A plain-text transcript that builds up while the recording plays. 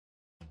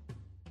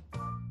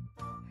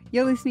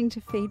You're listening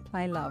to Feed,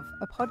 Play, Love,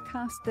 a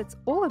podcast that's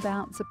all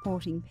about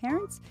supporting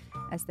parents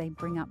as they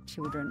bring up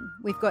children.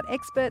 We've got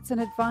experts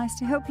and advice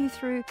to help you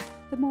through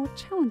the more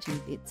challenging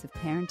bits of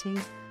parenting.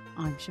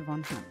 I'm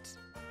Siobhan Hunt.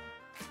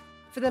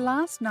 For the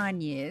last 9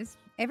 years,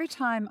 every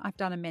time I've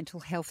done a mental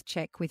health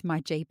check with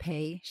my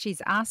GP,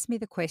 she's asked me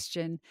the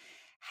question,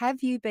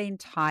 have you been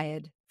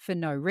tired for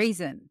no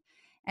reason?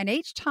 And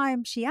each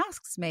time she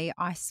asks me,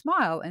 I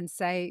smile and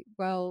say,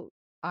 well,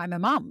 I'm a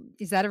mum.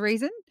 Is that a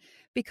reason?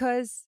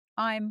 Because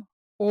I'm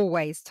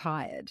always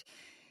tired.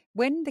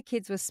 When the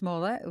kids were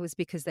smaller, it was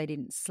because they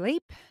didn't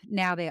sleep.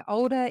 Now they're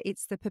older,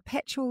 it's the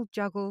perpetual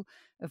juggle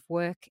of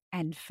work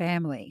and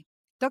family.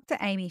 Dr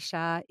Amy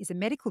Shah is a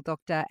medical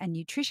doctor and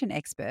nutrition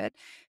expert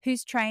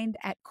who's trained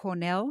at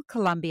Cornell,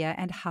 Columbia,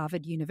 and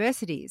Harvard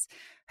universities.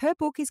 Her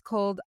book is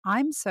called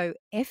I'm So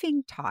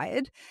Effing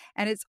Tired,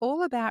 and it's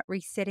all about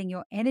resetting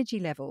your energy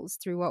levels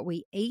through what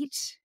we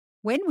eat,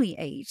 when we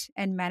eat,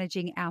 and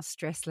managing our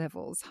stress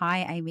levels.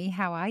 Hi, Amy.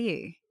 How are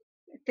you?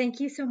 Thank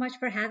you so much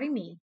for having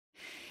me.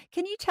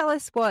 Can you tell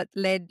us what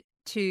led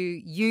to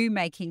you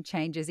making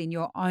changes in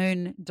your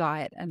own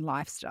diet and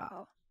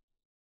lifestyle?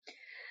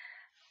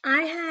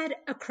 I had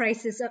a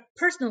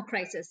personal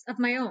crisis of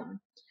my own.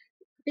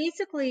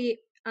 Basically,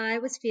 I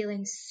was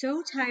feeling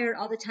so tired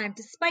all the time,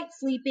 despite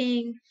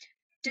sleeping,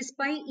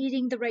 despite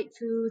eating the right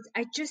foods.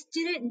 I just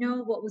didn't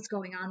know what was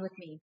going on with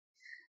me.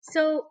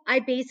 So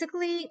I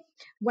basically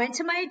went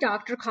to my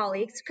doctor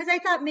colleagues because I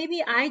thought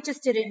maybe I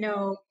just didn't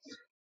know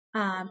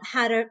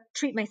how to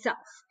treat myself.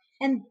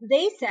 And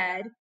they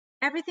said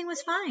everything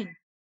was fine.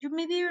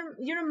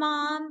 You're a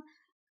mom.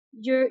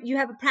 You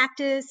have a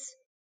practice.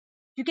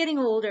 You're getting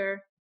older.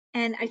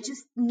 And I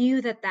just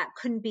knew that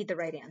couldn't be the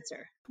right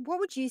answer. What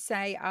would you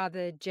say are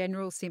the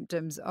general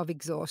symptoms of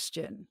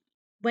exhaustion?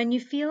 When you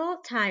feel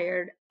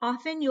tired,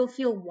 often you'll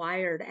feel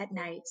wired at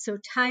night. So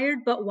tired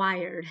but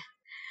wired.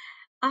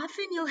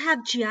 Often you'll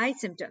have GI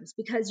symptoms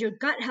because your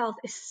gut health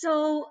is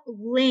so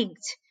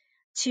linked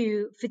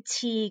to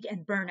fatigue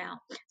and burnout.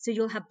 So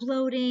you'll have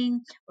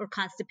bloating or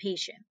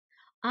constipation.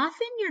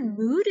 Often your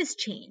mood is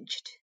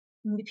changed.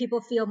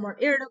 People feel more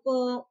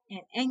irritable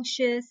and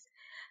anxious.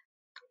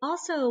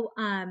 Also,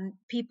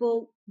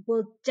 people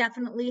will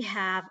definitely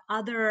have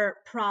other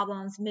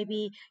problems.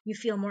 Maybe you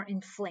feel more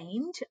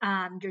inflamed.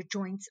 Your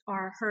joints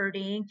are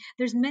hurting.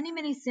 There's many,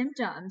 many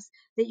symptoms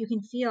that you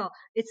can feel.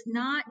 It's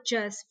not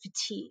just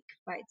fatigue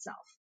by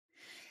itself.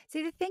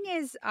 See, the thing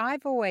is,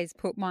 I've always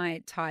put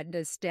my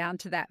tiredness down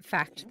to that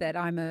fact that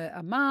I'm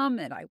a mum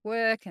and I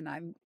work and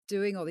I'm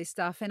doing all this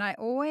stuff. And I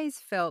always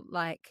felt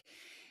like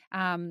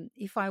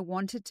if I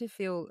wanted to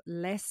feel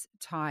less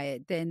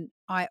tired, then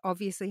I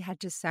obviously had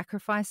to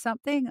sacrifice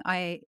something.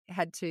 I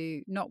had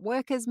to not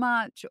work as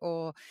much,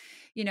 or,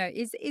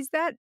 is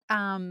that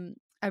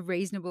a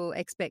reasonable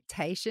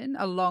expectation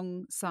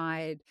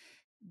alongside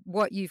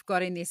what you've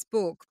got in this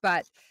book?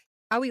 But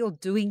are we all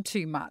doing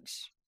too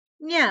much?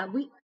 Yeah,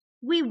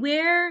 we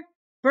wear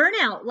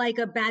burnout like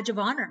a badge of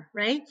honor,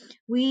 right?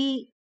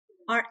 We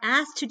are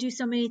asked to do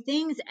so many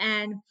things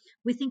and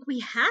we think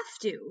we have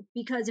to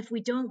because if we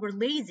don't, we're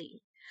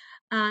lazy.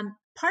 Part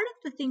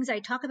of the things I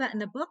talk about in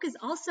the book is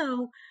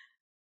also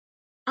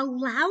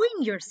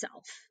allowing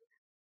yourself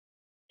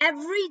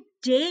every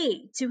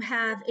day to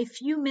have a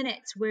few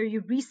minutes where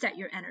you reset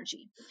your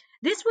energy.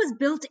 This was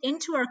built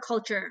into our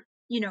culture,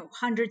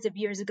 hundreds of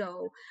years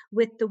ago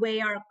with the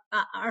way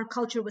our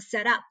culture was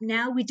set up.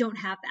 Now we don't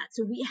have that.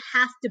 So we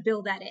have to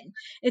build that in.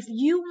 If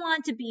you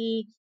want to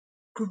be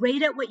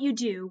great at what you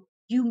do,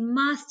 you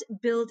must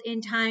build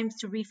in times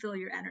to refill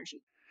your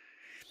energy.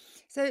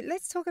 So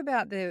let's talk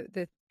about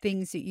the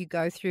things that you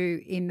go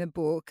through in the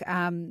book.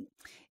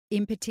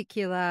 In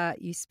particular,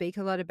 you speak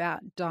a lot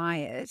about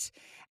diet,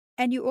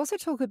 and you also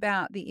talk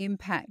about the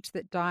impact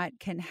that diet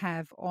can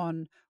have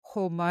on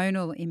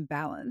hormonal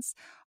imbalance.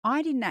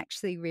 I didn't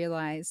actually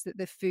realize that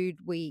the food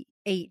we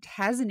eat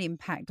has an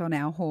impact on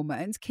our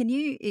hormones. Can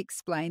you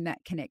explain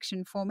that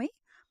connection for me?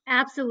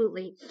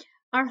 Absolutely.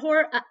 Our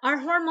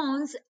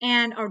hormones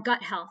and our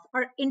gut health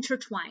are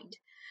intertwined.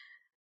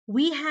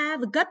 We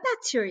have gut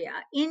bacteria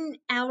in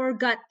our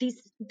gut.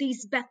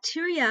 These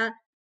bacteria,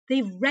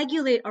 they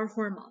regulate our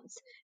hormones.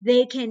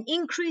 They can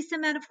increase the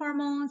amount of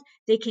hormones.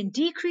 They can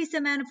decrease the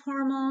amount of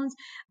hormones.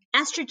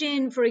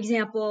 Estrogen, for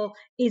example,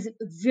 is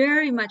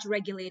very much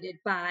regulated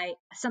by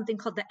something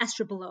called the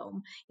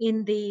estrobolome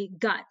in the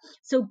gut.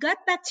 So gut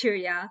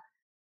bacteria,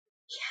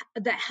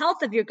 the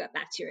health of your gut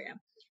bacteria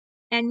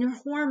and your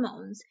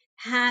hormones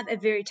have a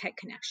very tight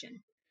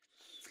connection.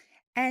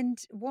 And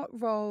what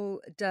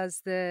role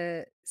does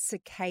the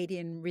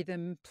circadian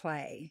rhythm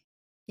play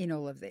in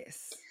all of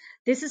this?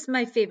 This is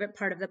my favorite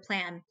part of the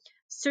plan.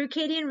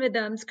 Circadian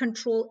rhythms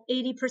control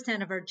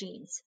 80% of our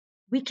genes.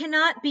 We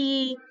cannot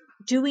be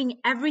doing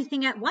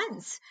everything at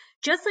once.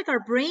 Just like our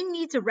brain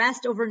needs a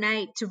rest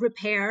overnight to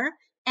repair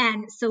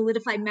and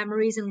solidify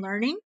memories and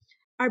learning,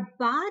 our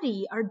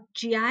body, our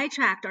GI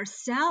tract, our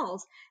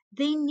cells,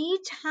 they need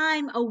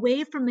time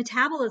away from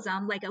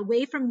metabolism, like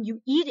away from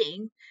you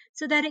eating,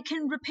 so that it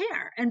can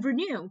repair and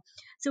renew.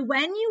 So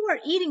when you are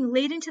eating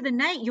late into the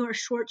night, you are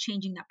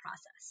shortchanging that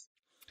process.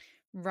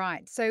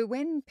 Right. So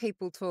when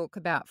people talk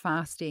about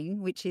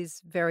fasting, which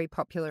is very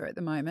popular at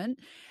the moment,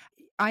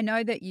 I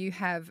know that you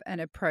have an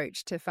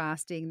approach to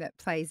fasting that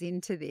plays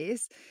into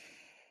this.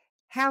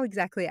 How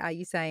exactly are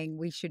you saying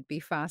we should be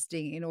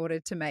fasting in order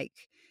to make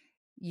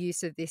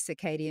use of this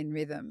circadian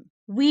rhythm?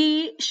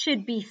 We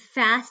should be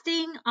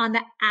fasting on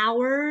the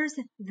hours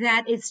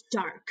that it's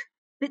dark.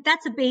 But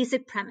that's a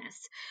basic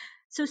premise.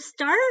 So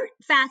start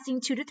fasting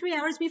 2 to 3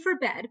 hours before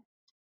bed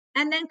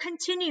and then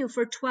continue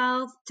for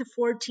 12 to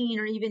 14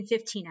 or even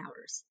 15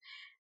 hours.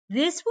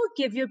 This will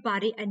give your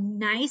body a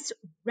nice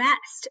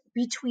rest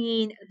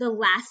between the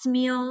last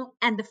meal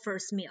and the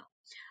first meal.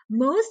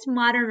 Most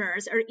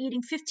moderners are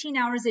eating 15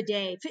 hours a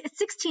day,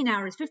 16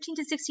 hours, 15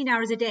 to 16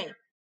 hours a day.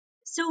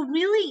 So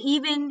really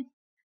even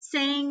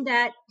saying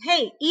that,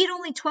 hey, eat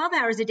only 12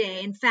 hours a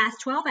day and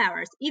fast 12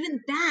 hours, even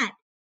that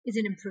is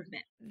an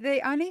improvement.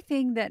 The only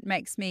thing that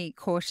makes me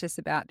cautious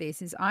about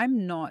this is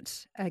I'm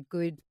not a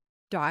good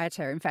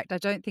dieter. In fact, I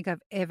don't think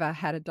I've ever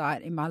had a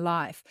diet in my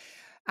life,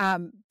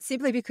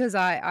 simply because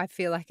I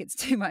feel like it's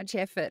too much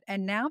effort.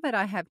 And now that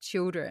I have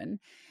children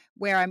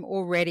where I'm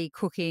already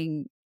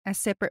cooking a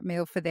separate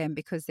meal for them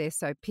because they're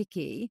so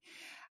picky,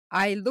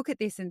 I look at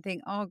this and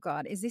think, oh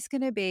God, is this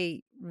going to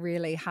be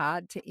really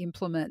hard to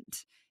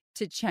implement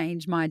to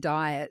change my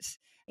diet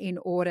in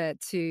order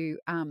to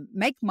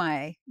make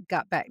my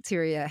gut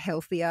bacteria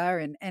healthier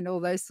and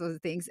all those sorts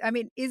of things? I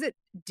mean, is it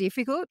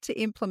difficult to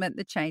implement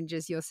the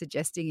changes you're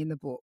suggesting in the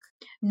book?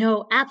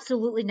 No,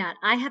 absolutely not.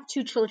 I have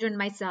 2 children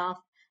myself.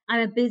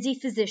 I'm a busy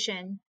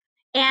physician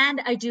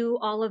and I do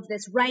all of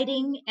this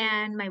writing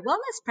and my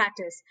wellness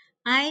practice.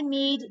 I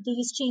made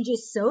these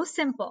changes so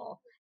simple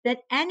that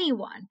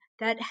anyone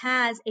that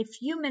has a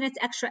few minutes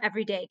extra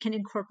every day can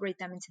incorporate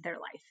them into their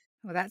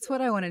Well, that's what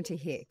I wanted to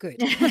hear.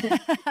 Good.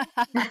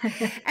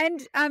 life.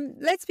 And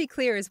let's be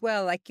clear as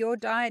well, like your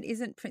diet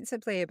isn't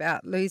principally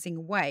about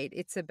losing weight.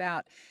 It's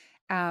about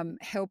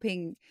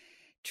helping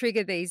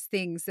trigger these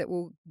things that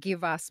will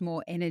give us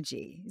more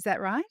energy. Is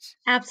that right?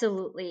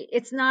 Absolutely.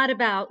 It's not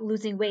about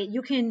losing weight.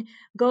 You can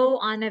go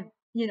on a,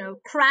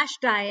 crash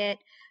diet.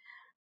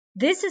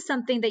 This is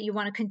something that you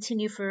want to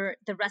continue for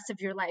the rest of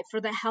your life,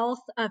 for the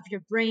health of your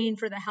brain,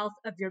 for the health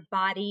of your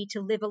body,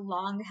 to live a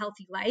long,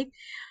 healthy life.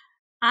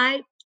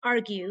 I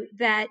argue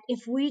that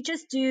if we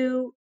just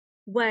do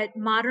what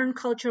modern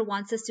culture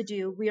wants us to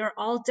do, we are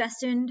all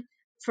destined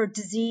for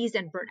disease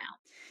and burnout.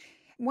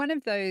 One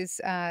of those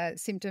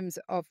symptoms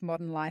of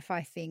modern life,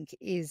 I think,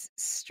 is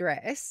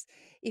stress.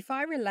 If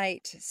I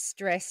relate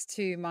stress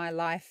to my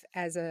life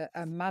as a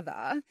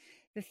mother,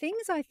 the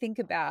things I think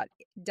about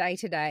day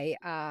to day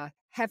are,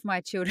 have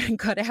my children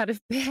got out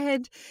of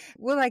bed?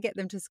 Will I get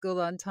them to school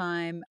on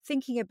time?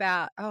 Thinking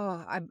about,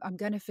 oh, I'm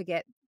going to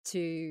forget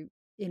to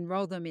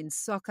enroll them in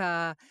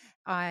soccer.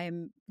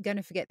 I'm going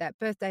to forget that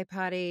birthday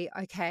party.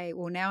 Okay,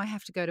 well, now I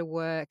have to go to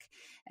work.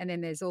 And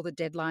then there's all the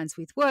deadlines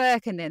with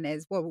work. And then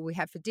there's what will we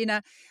have for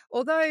dinner?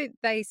 Although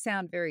they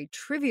sound very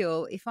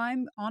trivial, if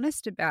I'm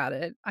honest about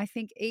it, I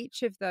think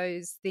each of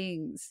those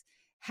things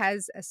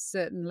has a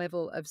certain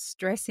level of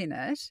stress in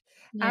it.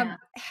 Yeah.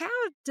 How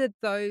did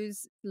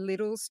those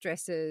little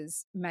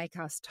stresses make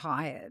us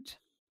tired?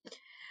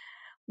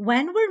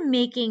 When we're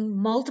making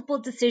multiple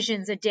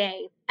decisions a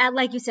day, at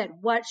like you said,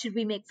 what should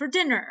we make for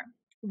dinner?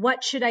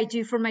 What should I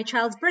do for my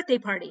child's birthday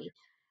party?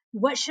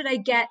 What should I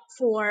get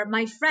for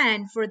my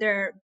friend for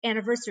their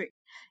anniversary?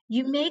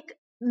 You make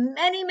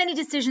many, many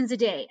decisions a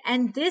day.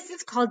 And this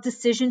is called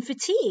decision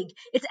fatigue.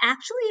 It's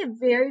actually a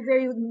very,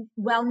 very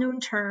well known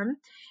term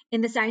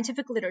in the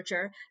scientific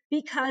literature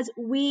because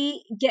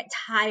we get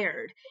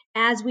tired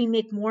as we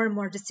make more and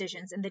more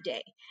decisions in the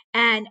day.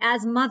 And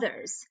as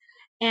mothers,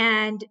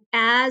 and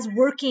as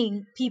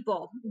working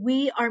people,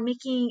 we are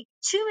making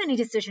too many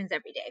decisions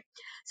every day.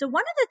 So,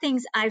 one of the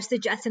things I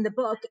suggest in the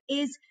book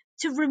is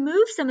to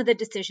remove some of the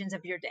decisions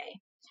of your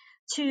day,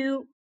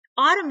 to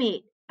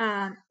automate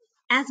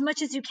as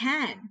much as you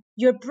can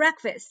your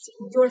breakfast,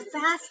 your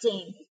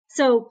fasting.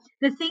 So,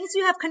 the things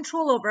you have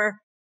control over,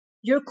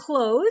 your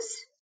clothes,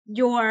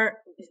 your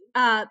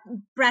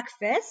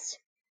breakfast,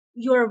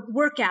 your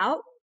workout,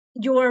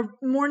 your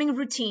morning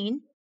routine,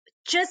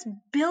 just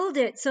build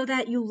it so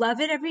that you love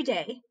it every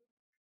day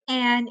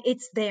and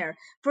it's there.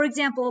 For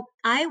example,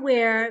 I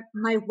wear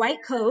my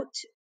white coat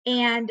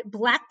and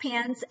black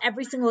pants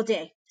every single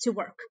day to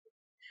work.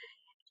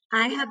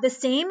 I have the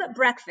same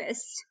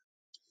breakfast.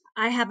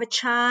 I have a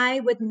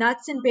chai with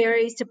nuts and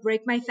berries to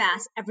break my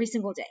fast every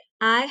single day.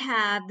 I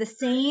have the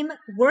same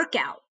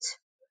workout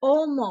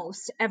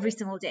almost every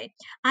single day.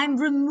 I'm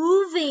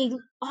removing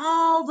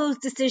all those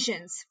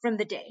decisions from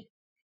the day.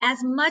 As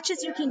much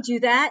as you can do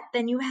that,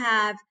 then you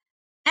have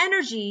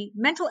energy,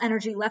 mental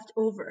energy left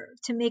over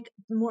to make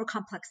more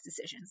complex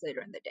decisions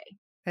later in the day.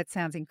 That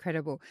sounds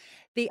incredible.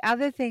 The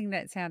other thing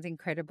that sounds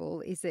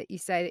incredible is that you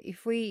say that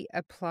if we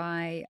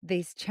apply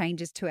these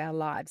changes to our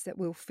lives, that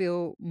we'll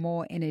feel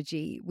more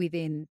energy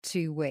within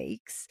 2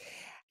 weeks.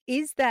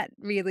 Is that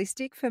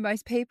realistic for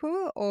most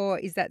people, or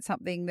is that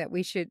something that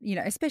we should,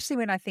 especially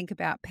when I think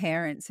about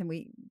parents and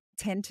we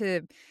tend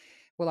to,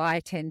 well, I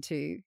tend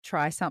to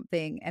try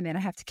something and then I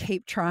have to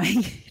keep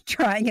trying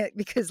trying it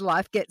because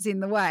life gets in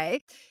the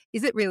way.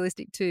 Is it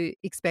realistic to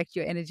expect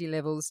your energy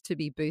levels to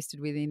be boosted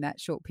within that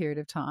short period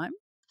of time?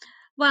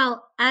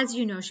 Well, as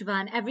you know,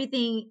 Siobhan,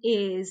 everything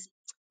is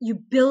you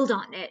build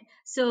on it.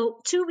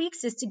 So 2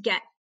 weeks is to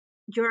get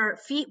your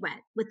feet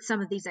wet with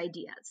some of these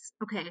ideas.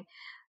 Okay.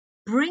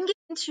 Bring it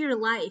into your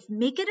life,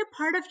 make it a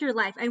part of your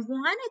life. I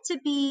want it to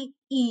be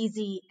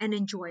easy and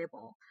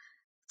enjoyable.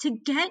 To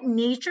get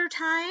nature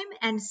time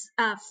and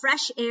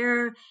fresh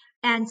air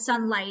and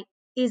sunlight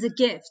is a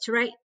gift,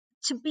 right?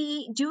 To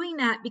be doing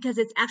that because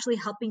it's actually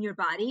helping your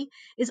body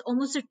is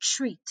almost a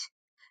treat.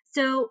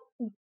 So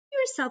give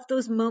yourself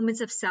those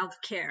moments of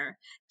self-care.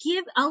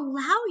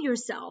 Allow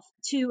yourself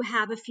to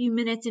have a few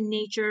minutes in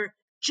nature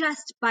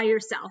just by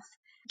yourself.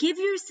 Give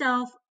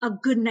yourself a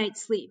good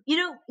night's sleep.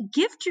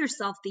 Gift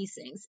yourself these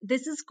things.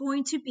 This is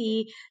going to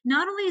be,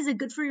 not only is it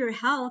good for your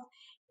health,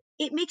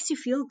 it makes you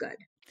feel good.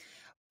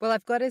 Well,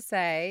 I've got to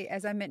say,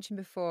 as I mentioned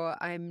before,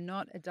 I'm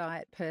not a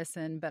diet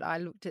person, but I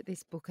looked at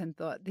this book and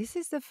thought, this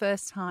is the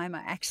first time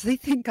I actually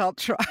think I'll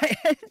try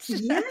it.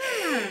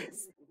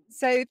 Yes.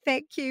 So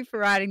thank you for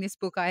writing this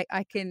book.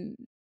 I can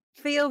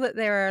feel that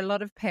there are a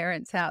lot of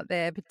parents out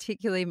there,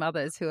 particularly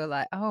mothers, who are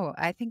like, oh,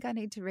 I think I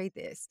need to read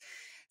this.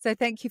 So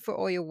thank you for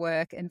all your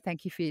work and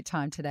thank you for your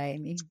time today,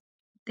 Amy.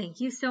 Thank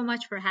you so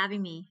much for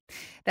having me.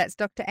 That's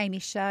Dr. Amy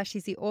Shah.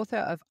 She's the author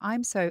of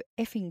I'm So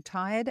Effing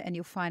Tired, and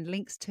you'll find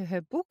links to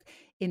her book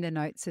in the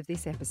notes of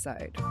this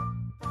episode.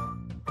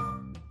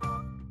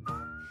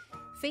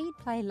 Feed,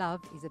 Play,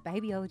 Love is a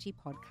babyology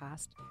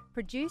podcast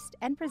produced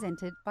and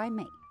presented by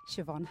me,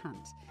 Siobhan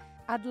Hunt.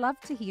 I'd love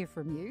to hear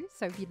from you,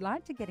 so if you'd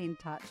like to get in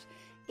touch,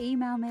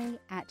 email me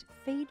at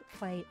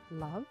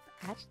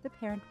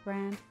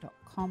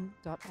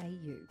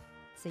feedplaylove@theparentbrand.com.au.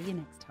 See you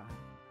next time.